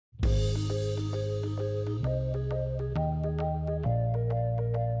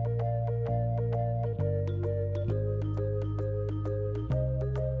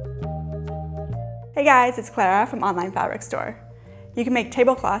Hey guys, it's Clara from Online Fabric Store. You can make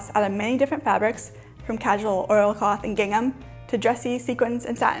tablecloths out of many different fabrics, from casual oilcloth and gingham to dressy sequins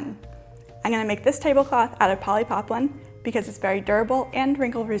and satin. I'm going to make this tablecloth out of polypropylene because it's very durable and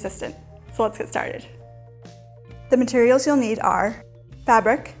wrinkle resistant. So let's get started. The materials you'll need are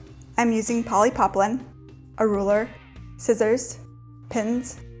fabric, I'm using polypropylene, a ruler, scissors,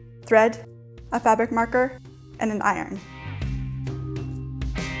 pins, thread, a fabric marker, and an iron.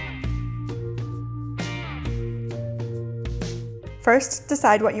 First,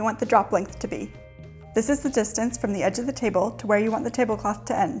 decide what you want the drop length to be. This is the distance from the edge of the table to where you want the tablecloth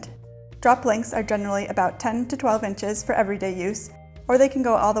to end. Drop lengths are generally about 10 to 12 inches for everyday use, or they can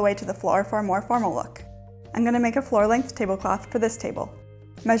go all the way to the floor for a more formal look. I'm going to make a floor length tablecloth for this table.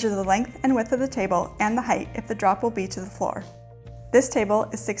 Measure the length and width of the table and the height if the drop will be to the floor. This table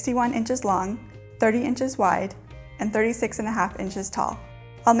is 61 inches long, 30 inches wide, and 36.5 inches tall.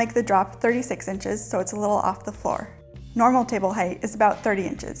 I'll make the drop 36 inches so it's a little off the floor. Normal table height is about 30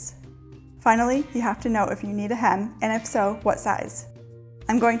 inches. Finally, you have to know if you need a hem, and if so, what size.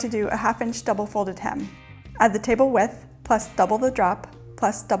 I'm going to do a 1/2 inch double folded hem. Add the table width, plus double the drop,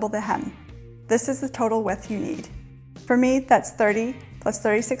 plus double the hem. This is the total width you need. For me, that's 30 plus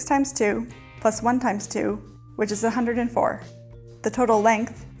 36 times 2, plus 1 times 2, which is 104. The total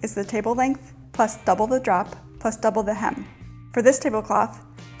length is the table length, plus double the drop, plus double the hem. For this tablecloth,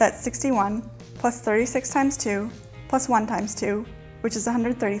 that's 61 plus 36 times 2, plus 1 times 2, which is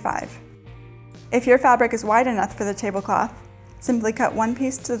 135. If your fabric is wide enough for the tablecloth, simply cut one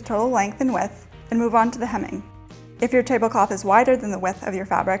piece to the total length and width and move on to the hemming. If your tablecloth is wider than the width of your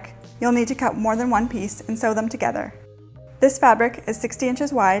fabric, you'll need to cut more than one piece and sew them together. This fabric is 60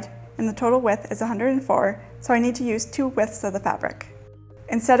 inches wide and the total width is 104, so I need to use 2 widths of the fabric.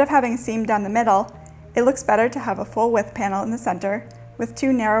 Instead of having a seam down the middle, it looks better to have a full width panel in the center with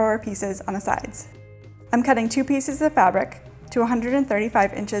 2 narrower pieces on the sides. I'm cutting 2 pieces of fabric to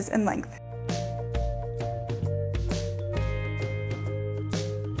 135 inches in length.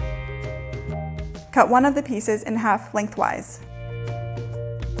 Cut one of the pieces in half lengthwise.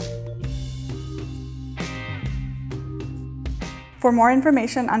 For more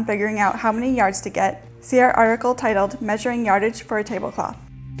information on figuring out how many yards to get, see our article titled Measuring Yardage for a Tablecloth.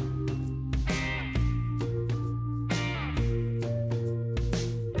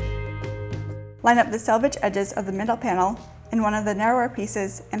 Line up the selvage edges of the middle panel in one of the narrower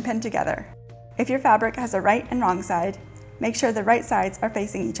pieces and pin together. If your fabric has a right and wrong side, make sure the right sides are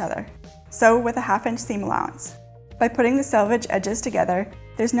facing each other. Sew with a 1/2 inch seam allowance. By putting the selvage edges together,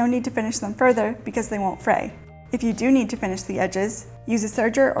 there's no need to finish them further because they won't fray. If you do need to finish the edges, use a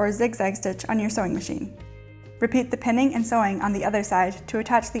serger or a zigzag stitch on your sewing machine. Repeat the pinning and sewing on the other side to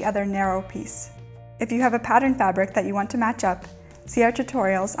attach the other narrow piece. If you have a pattern fabric that you want to match up, see our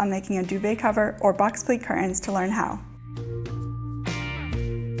tutorials on making a duvet cover or box pleat curtains to learn how.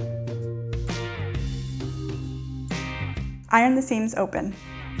 Iron the seams open.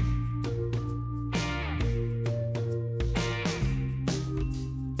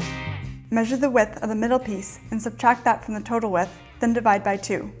 Measure the width of the middle piece and subtract that from the total width, then divide by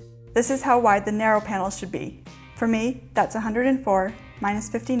 2. This is how wide the narrow panel should be. For me, that's 104 minus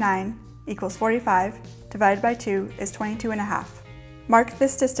 59 equals 45, divided by 2 is 22.5. Mark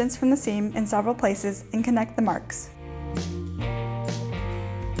this distance from the seam in several places and connect the marks.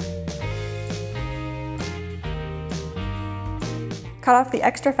 Cut off the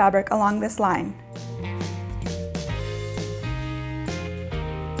extra fabric along this line.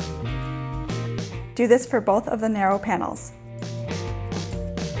 Do this for both of the narrow panels.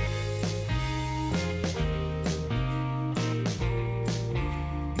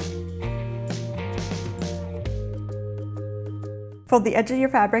 Fold the edge of your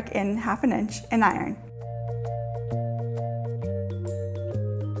fabric in 1/2 inch and iron.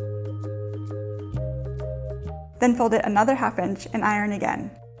 Then fold it another 1/2 inch and iron again.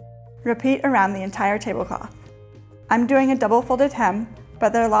 Repeat around the entire tablecloth. I'm doing a double folded hem,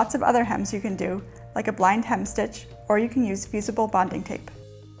 but there are lots of other hems you can do, like a blind hem stitch, or you can use fusible bonding tape.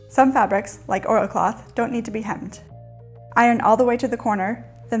 Some fabrics, like oilcloth, don't need to be hemmed. Iron all the way to the corner,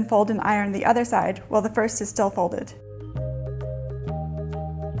 then fold and iron the other side while the first is still folded.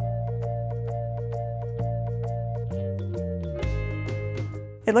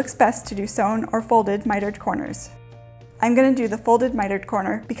 It looks best to do sewn or folded mitered corners. I'm going to do the folded mitered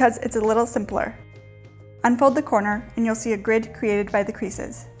corner because it's a little simpler. Unfold the corner and you'll see a grid created by the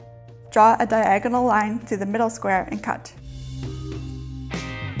creases. Draw a diagonal line through the middle square and cut.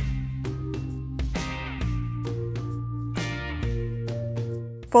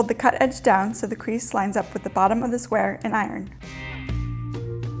 Fold the cut edge down so the crease lines up with the bottom of the square and iron.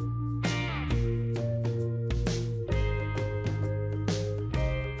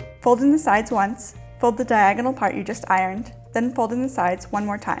 Fold in the sides once, fold the diagonal part you just ironed, then fold in the sides one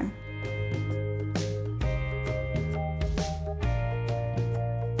more time.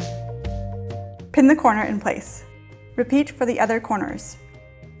 Pin the corner in place. Repeat for the other corners.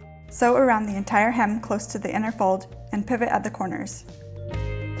 Sew around the entire hem close to the inner fold and pivot at the corners.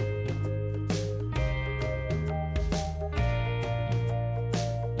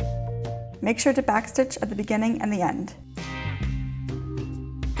 Make sure to backstitch at the beginning and the end.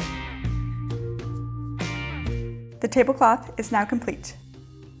 The tablecloth is now complete.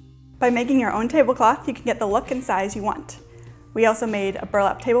 By making your own tablecloth, you can get the look and size you want. We also made a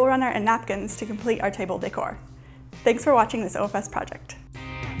burlap table runner and napkins to complete our table decor. Thanks for watching this OFS project.